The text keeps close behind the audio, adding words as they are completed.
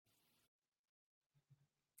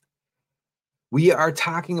We are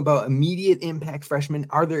talking about immediate impact freshmen.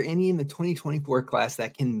 Are there any in the 2024 class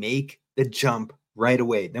that can make the jump right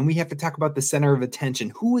away? Then we have to talk about the center of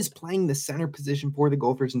attention. Who is playing the center position for the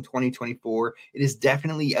Gophers in 2024? It is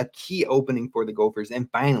definitely a key opening for the Gophers. And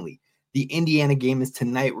finally, the Indiana game is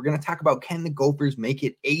tonight. We're going to talk about, can the Gophers make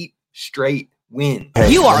it 8 straight wins?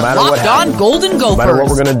 Hey, you are locked on Golden Gophers. No matter what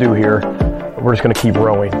we're going to do here, we're just going to keep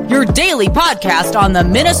rowing. Your daily podcast on the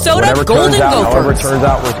Minnesota Whatever Golden Gophers. However it turns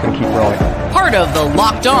out, we're just going to keep rowing. Part of the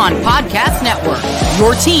Locked On Podcast Network.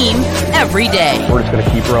 Your team every day. We're just going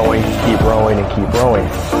to keep rowing, and keep rowing.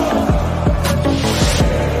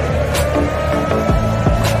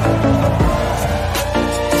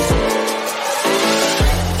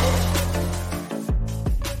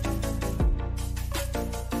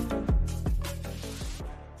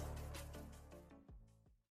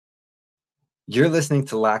 You're listening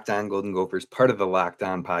to Locked On Golden Gophers, part of the Locked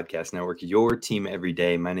On Podcast Network, your team every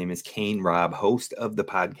day. My name is Kane Robb, host of the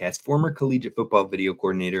podcast, former collegiate football video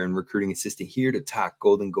coordinator and recruiting assistant, here to talk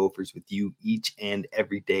Golden Gophers with you each and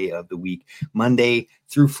every day of the week, Monday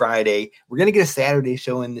through Friday. We're going to get a Saturday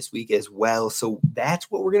show in this week as well, so that's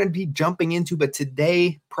what we're going to be jumping into. But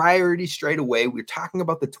today, priority straight away, we're talking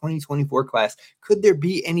about the 2024 class. Could there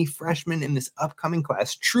be any freshmen in this upcoming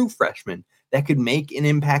class, true freshmen, that could make an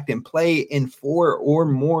impact and play in 4 or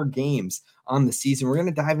more games on the season? We're going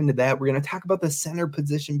to dive into that. We're going to talk about the center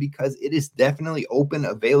position because it is definitely open,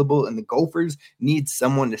 available, and the Gophers need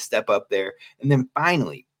someone to step up there. And then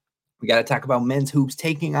finally, we got to talk about men's hoops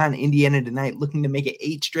taking on Indiana tonight, looking to make it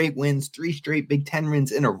 8 straight wins, 3 straight Big Ten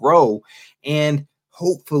wins in a row, and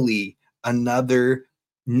hopefully another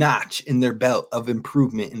notch in their belt of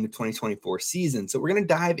improvement in the 2024 season. So we're going to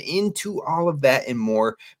dive into all of that and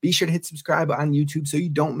more. Be sure to hit subscribe on YouTube so you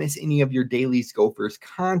don't miss any of your daily Gophers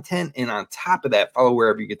content. And on top of that, follow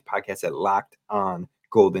wherever you get the podcast at Locked On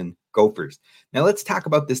Golden Gophers. Now let's talk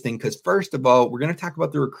about this thing, because first of all, we're going to talk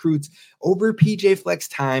about the recruits over PJ Fleck's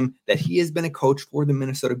time that he has been a coach for the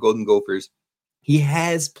Minnesota Golden Gophers. He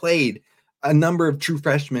has played a number of true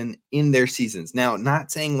freshmen in their seasons. Now,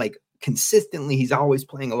 not saying like consistently he's always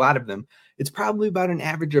playing a lot of them. It's probably about an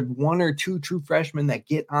average of 1 or 2 true freshmen that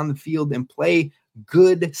get on the field and play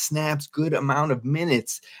good snaps, good amount of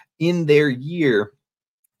minutes in their year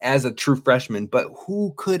as a true freshman. But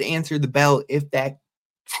who could answer the bell if that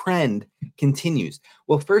trend continues?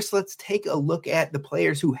 Well, first, let's take a look at the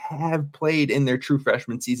players who have played in their true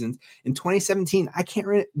freshman seasons. In 2017, I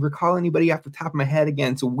can't recall anybody off the top of my head.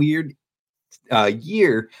 Again, it's a weird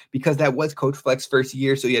year because that was Coach Fleck's first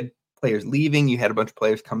year. So you had players leaving, you had a bunch of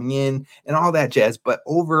players coming in and all that jazz. But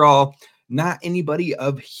overall, not anybody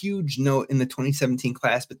of huge note in the 2017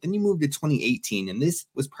 class. But then you moved to 2018, and this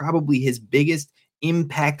was probably his biggest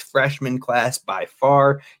impact freshman class by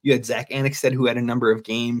far. You had Zach Annexstad, who had a number of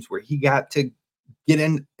games where he got to get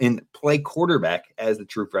in and play quarterback as a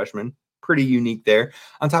true freshman. Pretty unique there.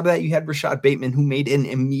 On top of that, you had Rashad Bateman, who made an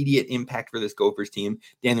immediate impact for this Gophers team.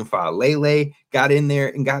 Daniel Faalele got in there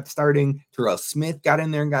and got starting. Terrell Smith got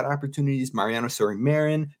in there and got opportunities. Mariano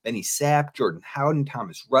Sori-Marin, Benny Sapp, Jordan Howden,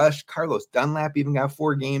 Thomas Rush, Carlos Dunlap even got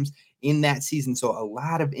 4 games in that season. So a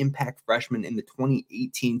lot of impact freshmen in the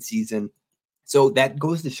 2018 season. So that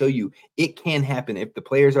goes to show you it can happen if the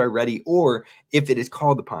players are ready or if it is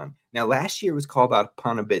called upon. Now, last year was called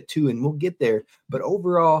upon a bit too, and we'll get there. But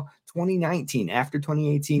overall, 2019, after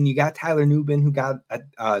 2018, you got Tyler Nubin, who got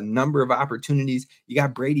a number of opportunities. You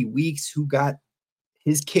got Brady Weeks, who got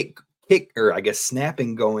his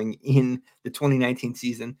snapping going in the 2019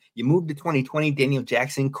 season. You moved to 2020, Daniel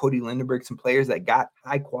Jackson, Cody Lindenberg, some players that got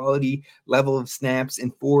high quality level of snaps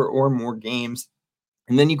in 4 or more games.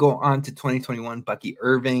 And then you go on to 2021, Bucky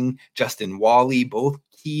Irving, Justin Wally, both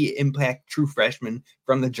key impact true freshmen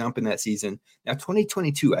from the jump in that season. Now,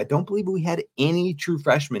 2022, I don't believe we had any true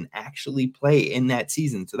freshmen actually play in that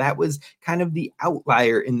season. So that was kind of the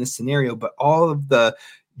outlier in this scenario. But all of the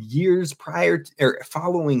years prior to, or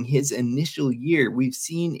following his initial year, we've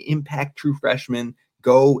seen impact true freshmen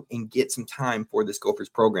go and get some time for this Gophers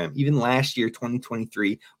program. Even last year, 2023,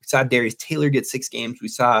 we saw Darius Taylor get 6 games.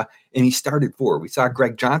 And he started 4. We saw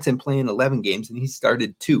Greg Johnson playing 11 games and he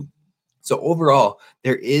started 2. So overall,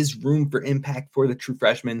 there is room for impact for the true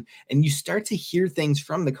freshmen. And you start to hear things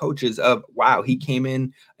from the coaches of, wow, he came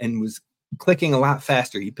in and was clicking a lot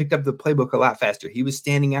faster. He picked up the playbook a lot faster. He was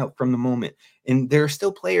standing out from the moment. And there are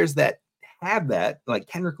still players that have that, like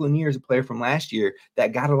Kendrick Lanier is a player from last year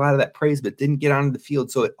that got a lot of that praise but didn't get onto the field.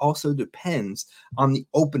 So it also depends on the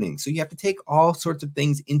opening. So you have to take all sorts of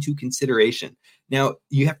things into consideration. Now,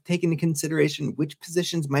 you have to take into consideration which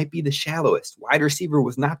positions might be the shallowest. Wide receiver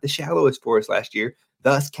was not the shallowest for us last year.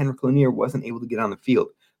 Thus, Kendrick Lanier wasn't able to get on the field.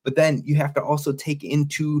 But then you have to also take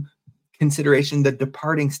into consideration the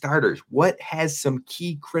departing starters. What has some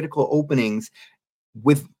key critical openings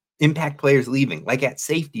with impact players leaving? Like at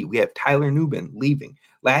safety, we have Tyler Nubin leaving.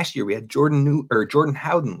 Last year, we had Jordan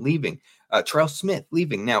Howden leaving, Terrell Smith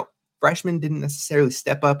leaving. Now, freshmen didn't necessarily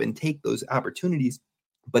step up and take those opportunities,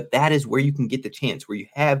 but that is where you can get the chance, where you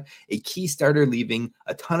have a key starter leaving,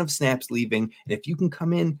 a ton of snaps leaving. And if you can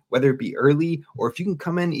come in, whether it be early or if you can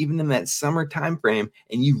come in even in that summer time frame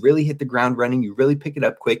and you really hit the ground running, you really pick it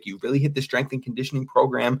up quick, you really hit the strength and conditioning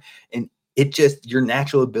program, and it just, your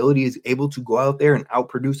natural ability is able to go out there and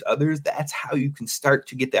outproduce others. That's how you can start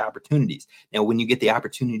to get the opportunities. Now, when you get the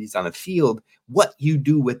opportunities on the field, what you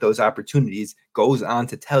do with those opportunities goes on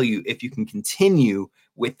to tell you if you can continue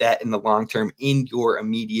with that in the long term in your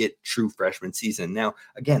immediate true freshman season. Now,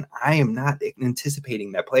 again, I am not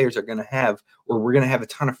anticipating that players are going to have, or we're going to have a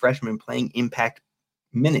ton of freshmen playing impact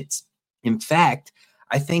minutes. In fact,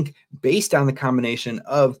 I think based on the combination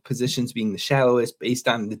of positions being the shallowest, based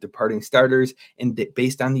on the departing starters, and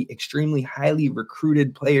based on the extremely highly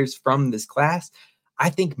recruited players from this class, I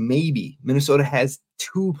think maybe Minnesota has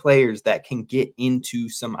 2 players that can get into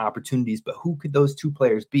some opportunities. But who could those 2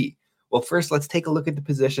 players be? Well, first, let's take a look at the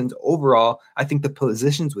positions. Overall, I think the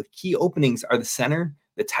positions with key openings are the center,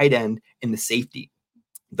 the tight end, and the safety.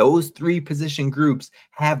 Those 3 position groups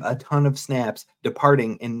have a ton of snaps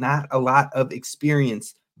departing and not a lot of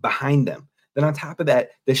experience behind them. Then on top of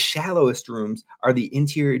that, the shallowest rooms are the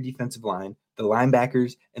interior defensive line, the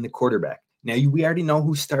linebackers, and the quarterback. Now, we already know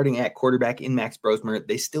who's starting at quarterback in Max Brosmer.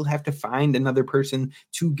 They still have to find another person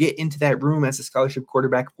to get into that room as a scholarship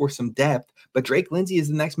quarterback for some depth. But Drake Lindsey is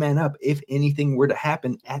the next man up if anything were to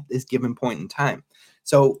happen at this given point in time.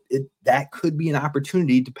 So that could be an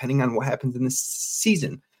opportunity depending on what happens in this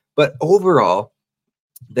season. But overall,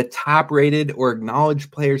 the top rated or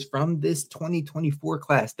acknowledged players from this 2024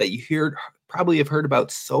 class that you probably have heard about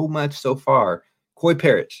so much so far: Coy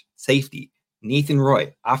Parrish, safety; Nathan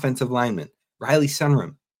Roy, offensive lineman; Riley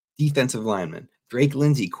Sunrum, defensive lineman; Drake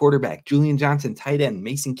Lindsey, quarterback; Julian Johnson, tight end;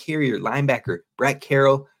 Mason Carrier, linebacker; Brett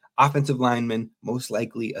Carroll, offensive lineman, most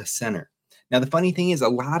likely a center. Now, the funny thing is, a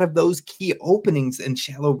lot of those key openings and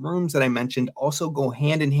shallow rooms that I mentioned also go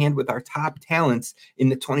hand in hand with our top talents in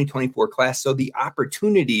the 2024 class. So the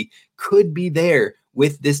opportunity could be there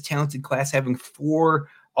with this talented class having 4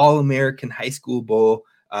 All-American High School Bowl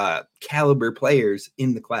caliber players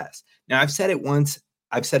in the class. Now, I've said it once.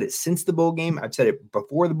 I've said it since the bowl game. I've said it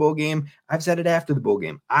before the bowl game. I've said it after the bowl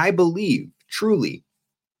game. I believe truly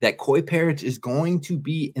that Coy Parrish is going to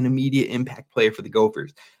be an immediate impact player for the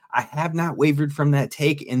Gophers. I have not wavered from that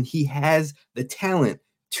take, and he has the talent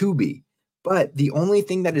to be. But the only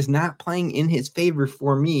thing that is not playing in his favor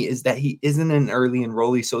for me is that he isn't an early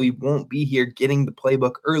enrollee, so he won't be here getting the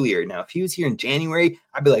playbook earlier. Now, if he was here in January,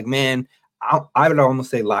 I'd be like, man, I would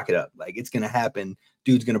almost say lock it up. Like, it's going to happen.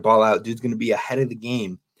 Dude's going to ball out. Dude's going to be ahead of the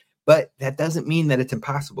game. But that doesn't mean that it's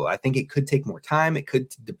impossible. I think it could take more time. It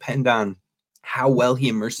could depend on how well he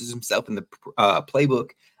immerses himself in the playbook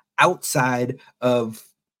outside of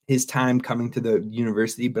his time coming to the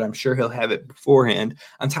university, but I'm sure he'll have it beforehand.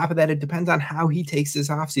 On top of that, it depends on how he takes this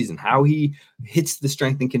offseason, how he hits the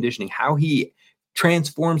strength and conditioning, how he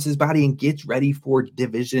transforms his body and gets ready for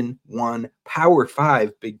Division I, Power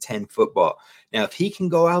 5 Big Ten football. Now, if he can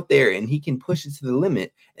go out there and he can push it to the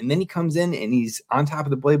limit, and then he comes in and he's on top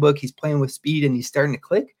of the playbook, he's playing with speed and he's starting to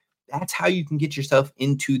click, that's how you can get yourself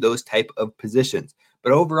into those type of positions.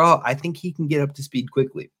 But overall, I think he can get up to speed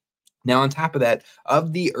quickly. Now, on top of that,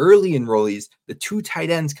 of the early enrollees, the 2 tight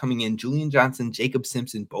ends coming in, Julian Johnson, Jacob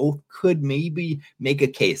Simpson, both could maybe make a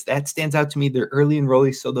case. That stands out to me. They're early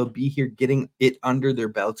enrollees, so they'll be here getting it under their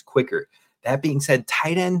belts quicker. That being said,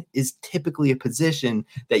 tight end is typically a position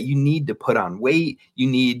that you need to put on weight. You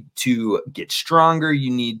need to get stronger. You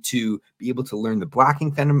need to be able to learn the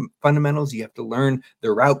blocking fundamentals. You have to learn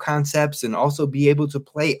the route concepts and also be able to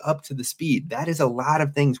play up to the speed. That is a lot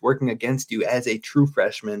of things working against you as a true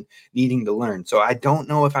freshman needing to learn. So I don't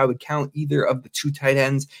know if I would count either of the 2 tight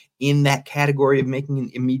ends in that category of making an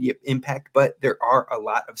immediate impact, but there are a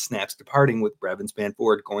lot of snaps departing with Brevin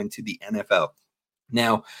Spanford going to the NFL.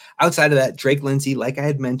 Now, outside of that, Drake Lindsey, like I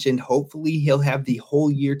had mentioned, hopefully he'll have the whole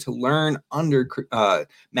year to learn under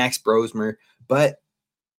Max Brosmer, but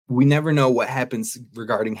we never know what happens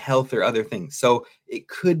regarding health or other things. So it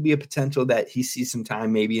could be a potential that he sees some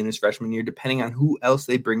time maybe in his freshman year, depending on who else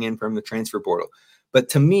they bring in from the transfer portal. But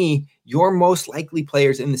to me, your most likely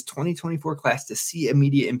players in this 2024 class to see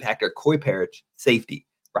immediate impact are Coy Parrish, safety;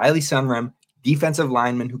 Riley Sunrum, defensive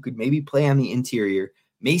lineman who could maybe play on the interior;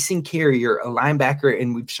 Mason Carrier, a linebacker,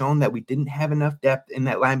 and we've shown that we didn't have enough depth in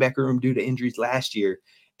that linebacker room due to injuries last year;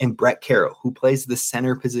 and Brett Carroll, who plays the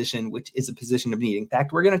center position, which is a position of need. In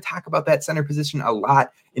fact, we're going to talk about that center position a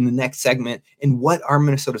lot in the next segment and what are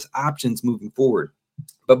Minnesota's options moving forward.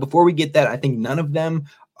 But before we get that, I think none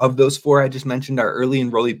of those four I just mentioned are early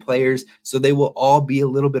enrollee players, so they will all be a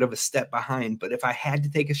little bit of a step behind. But if I had to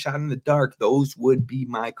take a shot in the dark, those would be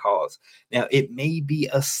my calls. Now, it may be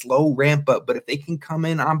a slow ramp up, but if they can come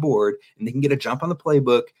in on board and they can get a jump on the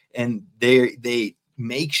playbook and they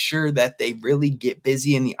make sure that they really get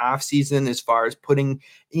busy in the offseason as far as putting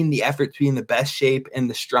in the effort to be in the best shape and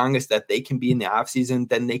the strongest that they can be in the offseason,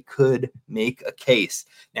 then they could make a case.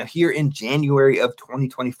 Now, here in January of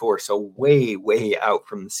 2024, so way, way out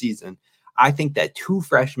from the season, I think that 2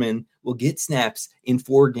 freshmen will get snaps in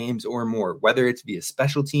 4 games or more, whether it's via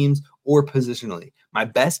special teams or positionally. My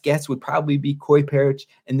best guess would probably be Coy Parrish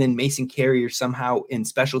and then Mason Carrier somehow in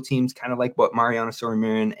special teams, kind of like what Mariano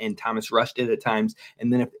Sorimarin and Thomas Rush did at times.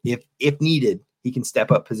 And then if needed, he can step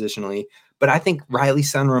up positionally. But I think Riley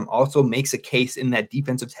Sunrum also makes a case in that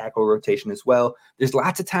defensive tackle rotation as well. There's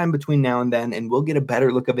lots of time between now and then, and we'll get a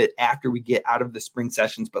better look of it after we get out of the spring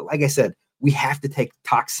sessions. But like I said, we have to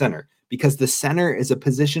talk center, because the center is a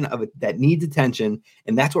position that needs attention,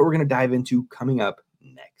 and that's what we're going to dive into coming up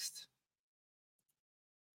next.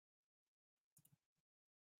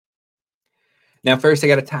 Now, first, I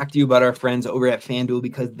got to talk to you about our friends over at FanDuel,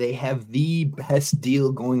 because they have the best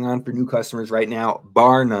deal going on for new customers right now,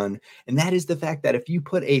 bar none. And that is the fact that if you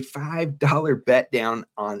put a $5 bet down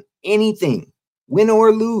on anything, win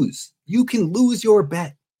or lose, you can lose your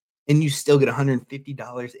bet and you still get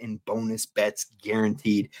 $150 in bonus bets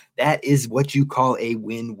guaranteed. That is what you call a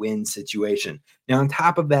win-win situation. Now, on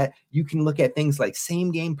top of that, you can look at things like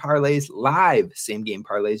same-game parlays, live same-game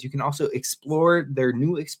parlays. You can also explore their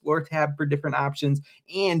new Explore tab for different options,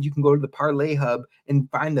 and you can go to the Parlay Hub and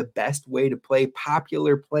find the best way to play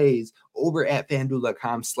popular plays over at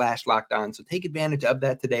FanDuel.com/lockedon. So take advantage of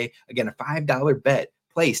that today. Again, a $5 bet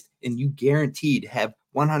placed, and you guaranteed have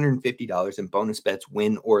 $150 in bonus bets,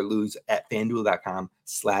 win or lose, at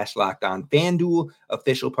FanDuel.com/lockedon. FanDuel,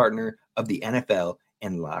 official partner of the NFL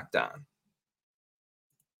and Locked On.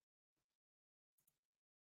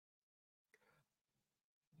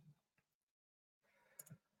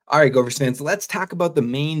 All right, Gophers fans, let's talk about the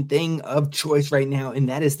main thing of choice right now, and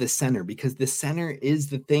that is the center, because the center is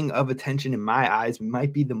the thing of attention in my eyes. It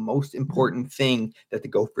might be the most important thing that the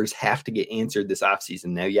Gophers have to get answered this offseason.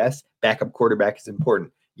 Now, yes, backup quarterback is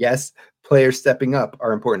important. Yes, players stepping up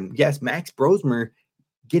are important. Yes, Max Brosmer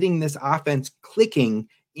getting this offense clicking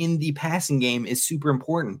in the passing game is super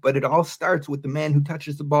important, but it all starts with the man who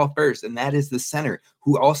touches the ball first, and that is the center,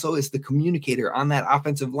 who also is the communicator on that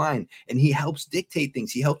offensive line, and he helps dictate things.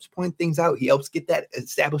 He helps point things out. He helps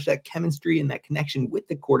establish that chemistry and that connection with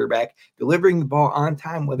the quarterback, delivering the ball on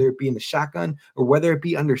time, whether it be in the shotgun or whether it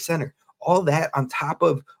be under center. All that on top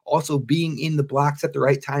of also being in the blocks at the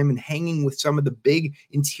right time and hanging with some of the big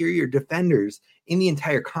interior defenders in the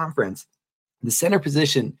entire conference. The center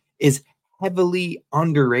position is heavily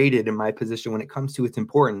underrated in my position when it comes to its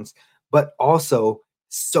importance, but also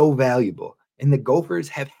so valuable. And the Gophers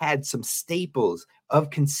have had some staples of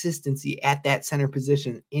consistency at that center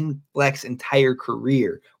position in Fleck's entire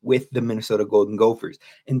career with the Minnesota Golden Gophers.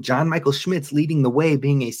 And John Michael Schmitz leading the way,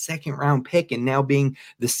 being a second-round pick and now being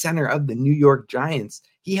the center of the New York Giants.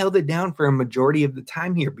 He held it down for a majority of the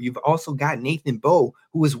time here, but you've also got Nathan Bowe,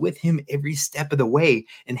 who was with him every step of the way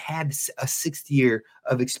and had a 6th year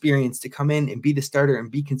of experience to come in and be the starter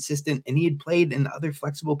and be consistent. And he had played in other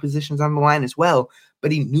flexible positions on the line as well,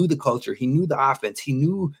 but he knew the culture. He knew the offense. He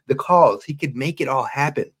knew the calls. He could make it all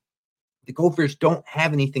happen. The Gophers don't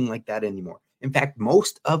have anything like that anymore. In fact,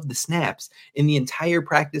 most of the snaps in the entire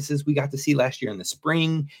practices we got to see last year in the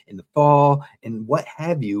spring, in the fall, and what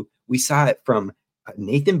have you, we saw it from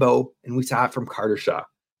Nathan Bowe, and we saw it from Carter Shaw.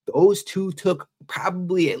 Those two took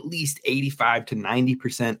probably at least 85 to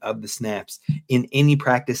 90% of the snaps in any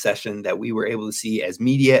practice session that we were able to see as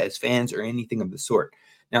media, as fans, or anything of the sort.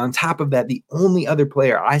 Now, on top of that, the only other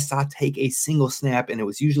player I saw take a single snap, and it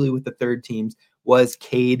was usually with the third teams, was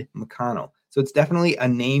Cade McConnell. So it's definitely a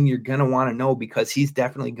name you're going to want to know, because he's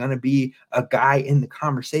definitely going to be a guy in the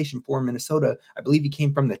conversation for Minnesota. I believe he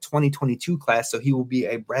came from the 2022 class, so he will be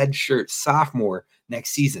a redshirt sophomore next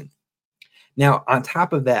season. Now, on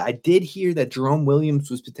top of that, I did hear that Jerome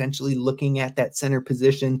Williams was potentially looking at that center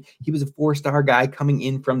position. He was a 4-star guy coming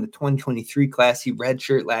in from the 2023 class. He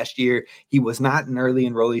redshirt last year. He was not an early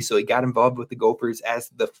enrollee, so he got involved with the Gophers as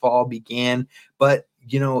the fall began. But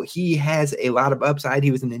he has a lot of upside.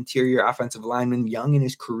 He was an interior offensive lineman, young in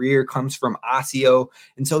his career, comes from Osseo.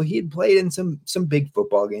 And so he had played in some big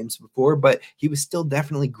football games before, but he was still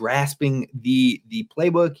definitely grasping the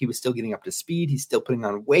playbook. He was still getting up to speed. He's still putting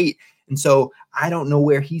on weight. And so I don't know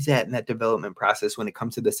where he's at in that development process when it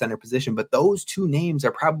comes to the center position, but those two names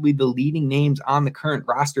are probably the leading names on the current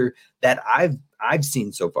roster that I've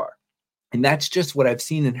seen so far. And that's just what I've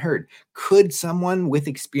seen and heard. Could someone with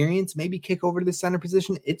experience maybe kick over to the center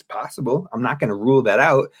position? It's possible. I'm not going to rule that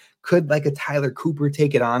out. Could like a Tyler Cooper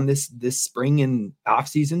take it on this spring and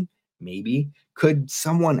offseason? Maybe. Could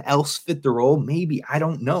someone else fit the role? Maybe. I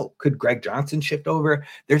don't know. Could Greg Johnson shift over?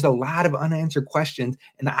 There's a lot of unanswered questions,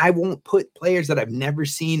 and I won't put players that I've never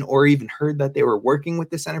seen or even heard that they were working with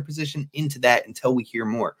the center position into that until we hear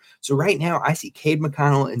more. So right now, I see Cade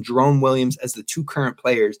McConnell and Jerome Williams as the two current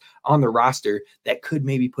players on the roster that could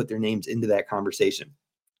maybe put their names into that conversation.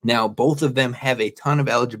 Now, both of them have a ton of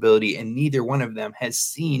eligibility, and neither one of them has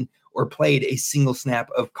seen or played a single snap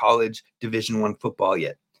of college Division I football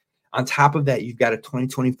yet. On top of that, you've got a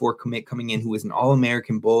 2024 commit coming in who is an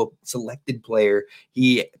All-American Bowl selected player.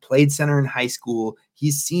 He played center in high school.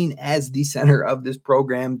 He's seen as the center of this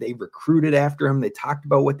program. They recruited after him. They talked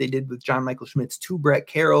about what they did with John Michael Schmitz to Brett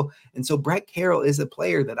Carroll. And so Brett Carroll is a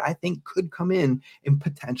player that I think could come in and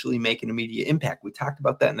potentially make an immediate impact. We talked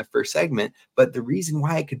about that in the first segment, but the reason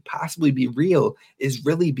why it could possibly be real is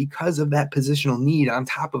really because of that positional need on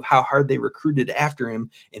top of how hard they recruited after him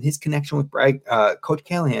and his connection with Coach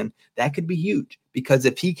Callahan. That could be huge because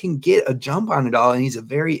if he can get a jump on it all, and he's a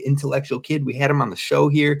very intellectual kid, we had him on the show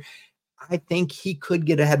here, I think he could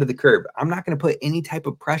get ahead of the curve. I'm not going to put any type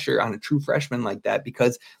of pressure on a true freshman like that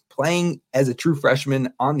because playing as a true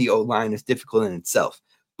freshman on the O-line is difficult in itself.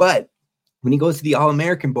 But when he goes to the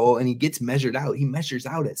All-American Bowl and he gets measured out, he measures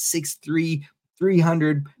out at 6'3",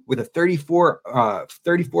 300 with a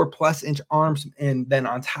 34 plus inch arms. And then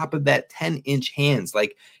on top of that, 10-inch hands.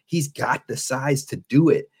 Like, he's got the size to do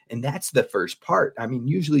it. And that's the first part. I mean,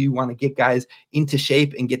 usually you want to get guys into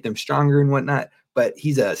shape and get them stronger and whatnot. But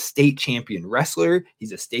he's a state champion wrestler.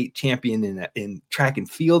 He's a state champion in track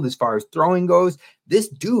and field as far as throwing goes. This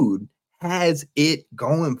dude has it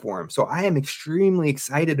going for him. So I am extremely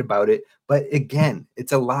excited about it. But again,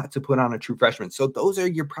 it's a lot to put on a true freshman. So those are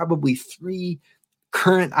your probably three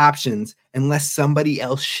current options unless somebody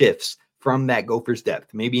else shifts from that Gophers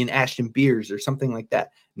depth, maybe an Ashton Beers or something like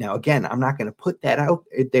that. Now, again, I'm not going to put that out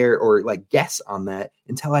there or like guess on that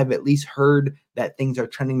until I've at least heard that things are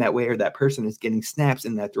trending that way or that person is getting snaps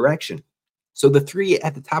in that direction. So the three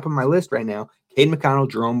at the top of my list right now, Cade McConnell,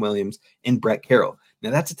 Jerome Williams, and Brett Carroll. Now,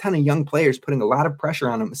 that's a ton of young players putting a lot of pressure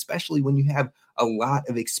on them, especially when you have a lot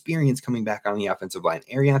of experience coming back on the offensive line.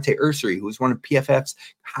 Ariante Ursery, who was one of PFF's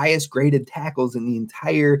highest graded tackles in the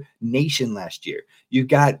entire nation last year. You've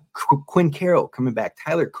got Quinn Carroll coming back,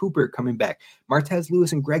 Tyler Cooper coming back, Martez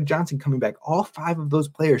Lewis and Greg Johnson coming back. All five of those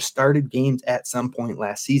players started games at some point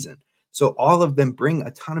last season. So all of them bring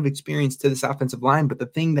a ton of experience to this offensive line, but the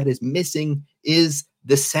thing that is missing is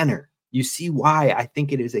the center. You see why I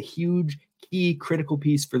think it is a huge, key, critical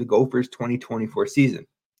piece for the Gophers 2024 season.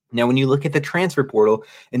 Now, when you look at the transfer portal,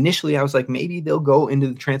 initially I was like, maybe they'll go into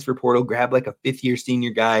the transfer portal, grab like a fifth-year senior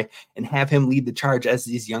guy and have him lead the charge as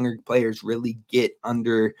these younger players really get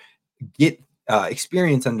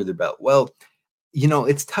experience under their belt. Well,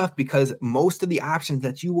 it's tough because most of the options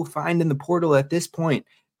that you will find in the portal at this point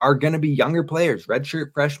are going to be younger players,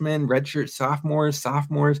 redshirt freshmen, redshirt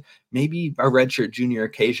sophomores, maybe a redshirt junior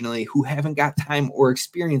occasionally who haven't got time or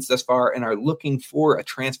experience thus far and are looking for a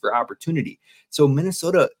transfer opportunity. So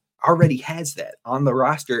Minnesota already has that on the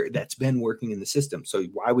roster that's been working in the system. So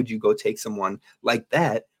why would you go take someone like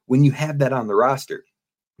that when you have that on the roster?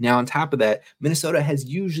 Now, on top of that, Minnesota has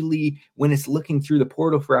usually, when it's looking through the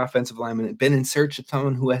portal for offensive linemen, been in search of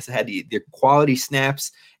someone who has had their quality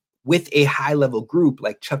snaps with a high-level group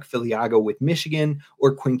like Chuck Filiago with Michigan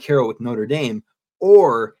or Quinn Carroll with Notre Dame,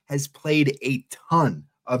 or has played a ton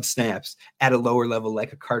of snaps at a lower level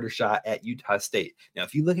like a Carter Shot at Utah State. Now,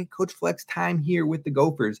 if you look at Coach Fleck's time here with the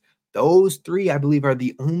Gophers, those three, I believe, are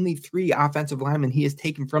the only three offensive linemen he has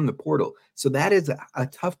taken from the portal. So that is a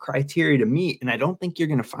tough criteria to meet, and I don't think you're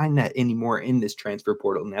going to find that anymore in this transfer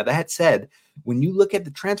portal. Now, that said, when you look at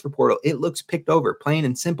the transfer portal, it looks picked over, plain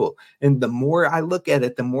and simple. And the more I look at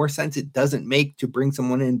it, the more sense it doesn't make to bring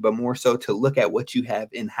someone in, but more so to look at what you have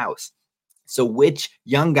in-house. So which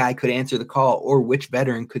young guy could answer the call or which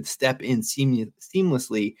veteran could step in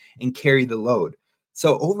seamlessly and carry the load?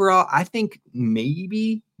 So overall, I think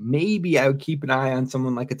maybe I would keep an eye on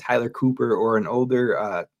someone like a Tyler Cooper or an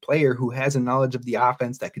older player who has a knowledge of the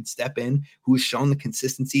offense that could step in, who's shown the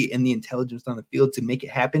consistency and the intelligence on the field to make it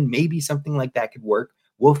happen. Maybe something like that could work.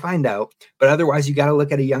 We'll find out. But otherwise, you got to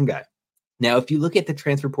look at a young guy. Now, if you look at the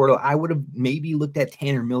transfer portal, I would have maybe looked at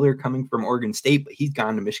Tanner Miller coming from Oregon State, but he's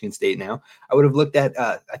gone to Michigan State now. I would have looked at,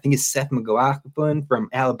 I think it's Seth McLaughlin from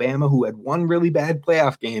Alabama, who had one really bad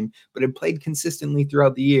playoff game, but had played consistently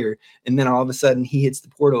throughout the year. And then all of a sudden he hits the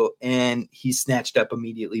portal and he's snatched up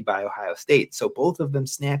immediately by Ohio State. So both of them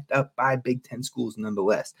snapped up by Big Ten schools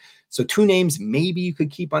nonetheless. So two names maybe you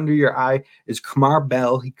could keep under your eye is Kamar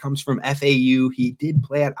Bell. He comes from FAU. He did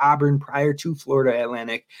play at Auburn prior to Florida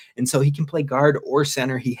Atlantic. And so he can play guard or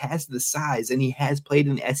center. He has the size and he has played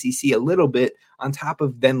in the SEC a little bit on top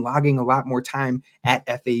of then logging a lot more time at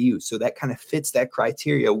FAU. So that kind of fits that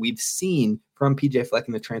criteria we've seen from PJ Fleck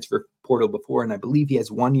in the transfer portal before. And I believe he has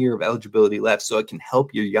 1 year of eligibility left. So it can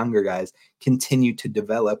help your younger guys continue to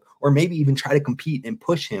develop or maybe even try to compete and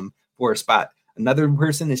push him for a spot. Another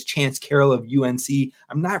person is Chance Carroll of UNC.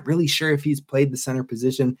 I'm not really sure if he's played the center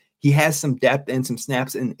position. He has some depth and some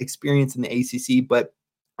snaps and experience in the ACC, but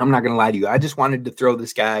I'm not going to lie to you. I just wanted to throw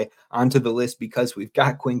this guy onto the list because we've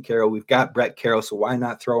got Quinn Carroll, we've got Brett Carroll, so why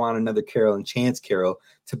not throw on another Carroll and Chance Carroll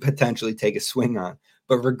to potentially take a swing on?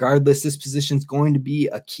 But regardless, this position is going to be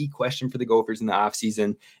a key question for the Gophers in the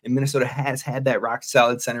offseason. And Minnesota has had that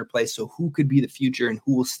rock-solid center play, so who could be the future and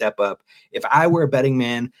who will step up? If I were a betting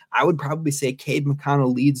man, I would probably say Cade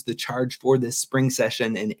McConnell leads the charge for this spring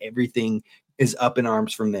session, and everything is up in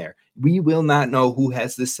arms from there. We will not know who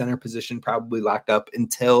has this center position probably locked up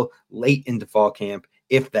until late into fall camp.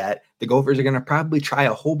 If that, the Gophers are going to probably try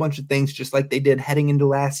a whole bunch of things just like they did heading into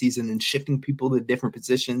last season and shifting people to different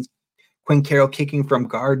positions. Quinn Carroll kicking from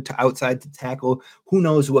guard to outside to tackle. Who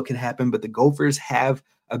knows what can happen, but the Gophers have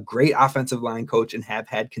a great offensive line coach and have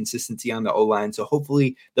had consistency on the O-line. So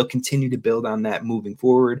hopefully they'll continue to build on that moving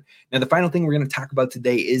forward. Now, the final thing we're going to talk about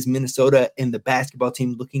today is Minnesota and the basketball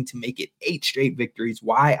team looking to make it 8 straight victories.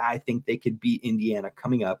 Why I think they could beat Indiana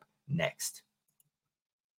coming up next.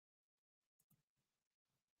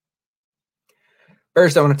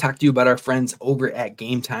 First, I want to talk to you about our friends over at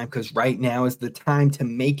Game Time because right now is the time to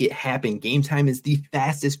make it happen. Game Time is the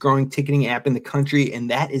fastest growing ticketing app in the country, and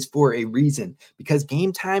that is for a reason. Because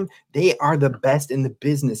Game Time, they are the best in the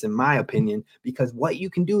business, in my opinion, because what you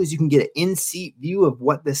can do is you can get an in-seat view of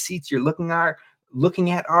what the seats you're looking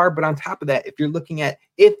at are. But on top of that, if you're looking at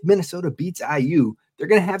if Minnesota beats IU, they're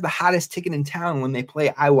going to have the hottest ticket in town when they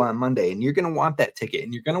play Iowa on Monday, and you're going to want that ticket,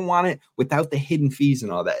 and you're going to want it without the hidden fees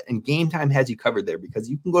and all that. And Game Time has you covered there because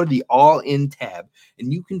you can go to the all-in tab,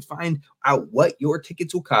 and you can find out what your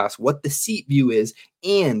tickets will cost, what the seat view is,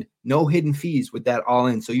 and no hidden fees with that all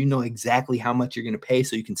in. So you know exactly how much you're going to pay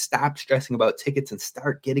so you can stop stressing about tickets and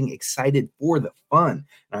start getting excited for the fun.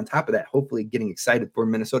 And on top of that, hopefully getting excited for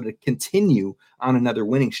Minnesota to continue on another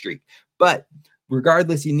winning streak. But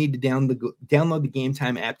regardless, you need to download the Game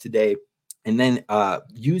Time app today and then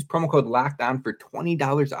use promo code LOCKEDON for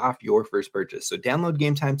 $20 off your first purchase. So download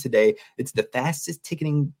Game Time today. It's the fastest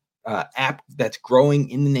ticketing app that's growing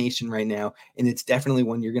in the nation right now, and it's definitely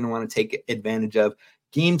one you're going to want to take advantage of.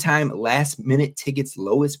 Game Time, last minute tickets,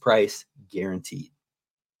 lowest price guaranteed.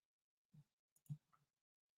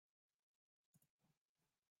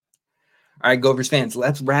 All right, Gophers fans,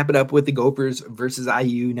 let's wrap it up with the Gophers versus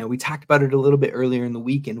IU. Now, we talked about it a little bit earlier in the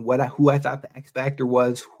week and who I thought the X factor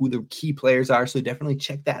was, who the key players are. So definitely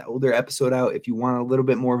check that older episode out if you want a little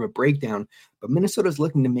bit more of a breakdown. But Minnesota's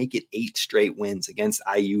looking to make it 8 straight wins against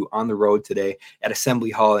IU on the road today at Assembly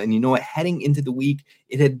Hall. And you know what? Heading into the week,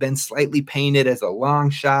 it had been slightly painted as a long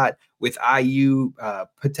shot with IU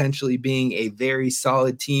potentially being a very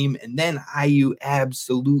solid team. And then IU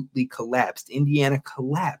absolutely collapsed. Indiana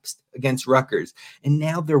collapsed against Rutgers. And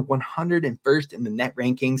now they're 101st in the net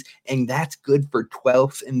rankings. And that's good for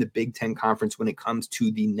 12th in the Big Ten Conference when it comes to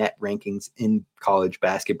the net rankings in college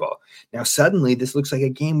basketball. Now, suddenly, this looks like a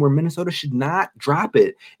game where Minnesota should not drop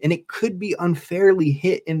it. And it could be unfairly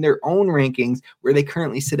hit in their own rankings where they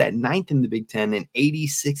currently sit at 9th in the Big Ten and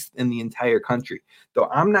 86th in the entire country. Though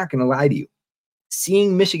I'm not going to lie to you,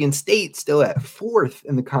 seeing Michigan State still at 4th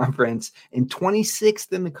in the conference and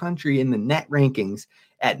 26th in the country in the net rankings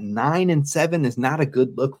at 9 and 7 is not a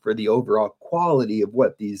good look for the overall quality of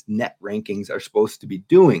what these net rankings are supposed to be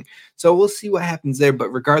doing. So we'll see what happens there.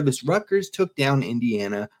 But regardless, Rutgers took down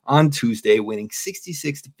Indiana on Tuesday, winning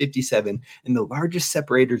 66-57. And the largest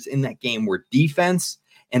separators in that game were defense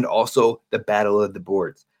and also the battle of the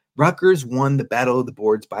boards. Rutgers won the battle of the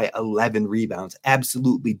boards by 11 rebounds,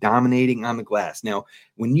 absolutely dominating on the glass. Now,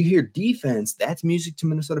 when you hear defense, that's music to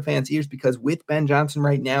Minnesota fans' ears because with Ben Johnson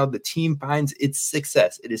right now, the team finds its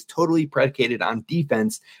success. It is totally predicated on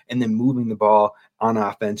defense and then moving the ball on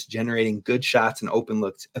offense, generating good shots and open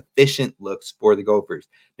looks, efficient looks for the Gophers.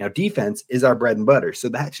 Now, defense is our bread and butter, so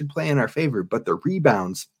that should play in our favor, but the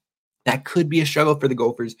rebounds, that could be a struggle for the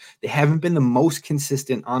Gophers. They haven't been the most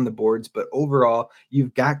consistent on the boards, but overall,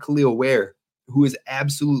 you've got Khalil Ware, who is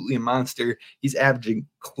absolutely a monster. He's averaging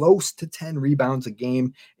close to 10 rebounds a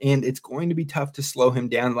game, and it's going to be tough to slow him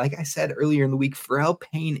down. Like I said earlier in the week, Pharrell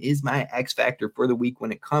Payne is my X factor for the week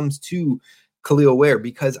when it comes to Khalil Ware,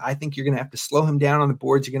 because I think you're going to have to slow him down on the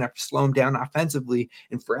boards. You're going to have to slow him down offensively.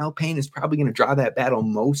 And Pharrell Payne is probably going to draw that battle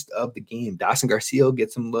most of the game. Dawson Garcia will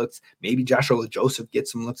get some looks. Maybe Joshua Joseph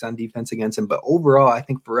gets some looks on defense against him. But overall, I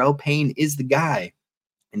think Pharrell Payne is the guy.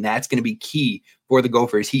 And that's going to be key for the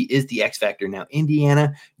Gophers. He is the X factor. Now,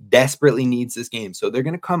 Indiana desperately needs this game. So they're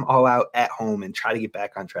going to come all out at home and try to get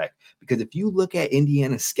back on track. Because if you look at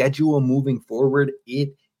Indiana's schedule moving forward,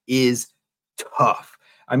 it is tough.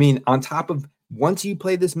 I mean, on top of once you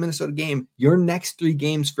play this Minnesota game, your next 3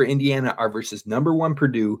 games for Indiana are versus number 1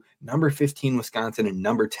 Purdue, number 15 Wisconsin, and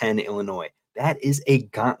number 10 Illinois. That is a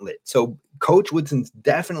gauntlet. So Coach Woodson's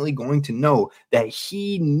definitely going to know that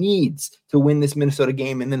he needs to win this Minnesota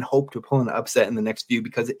game and then hope to pull an upset in the next few.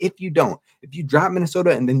 Because if you don't, if you drop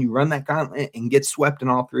Minnesota and then you run that gauntlet and get swept in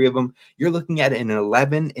all 3 of them, you're looking at an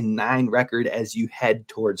 11-9 record as you head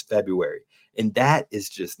towards February. And that is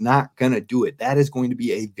just not going to do it. That is going to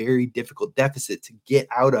be a very difficult deficit to get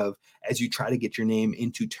out of as you try to get your name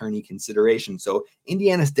into tourney consideration. So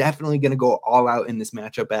Indiana's definitely going to go all out in this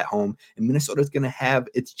matchup at home, and Minnesota's going to have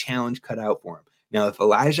its challenge cut out for him. Now, if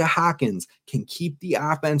Elijah Hawkins can keep the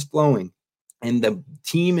offense flowing, and the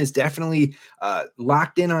team is definitely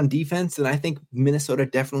locked in on defense, then I think Minnesota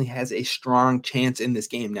definitely has a strong chance in this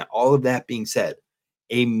game. Now, all of that being said,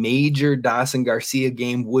 a major Dawson Garcia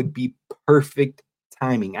game would be perfect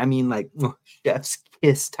timing. I mean, like chef's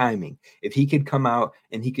kiss timing. If he could come out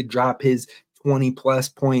and he could drop his 20-plus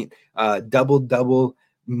point double-double,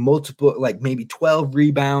 multiple, like maybe 12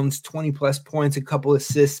 rebounds, 20-plus points, a couple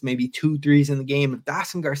assists, maybe 2 threes in the game. If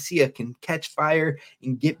Dawson Garcia can catch fire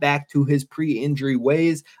and get back to his pre-injury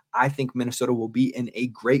ways, I think Minnesota will be in a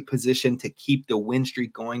great position to keep the win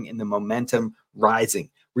streak going and the momentum rising.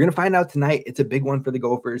 We're going to find out tonight. It's a big one for the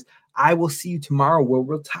Gophers. I will see you tomorrow where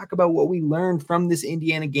we'll talk about what we learned from this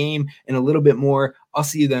Indiana game and a little bit more. I'll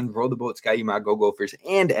see you then. Roll the boat, Sky. You might go Gophers.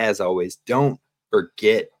 And as always, don't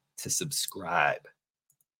forget to subscribe.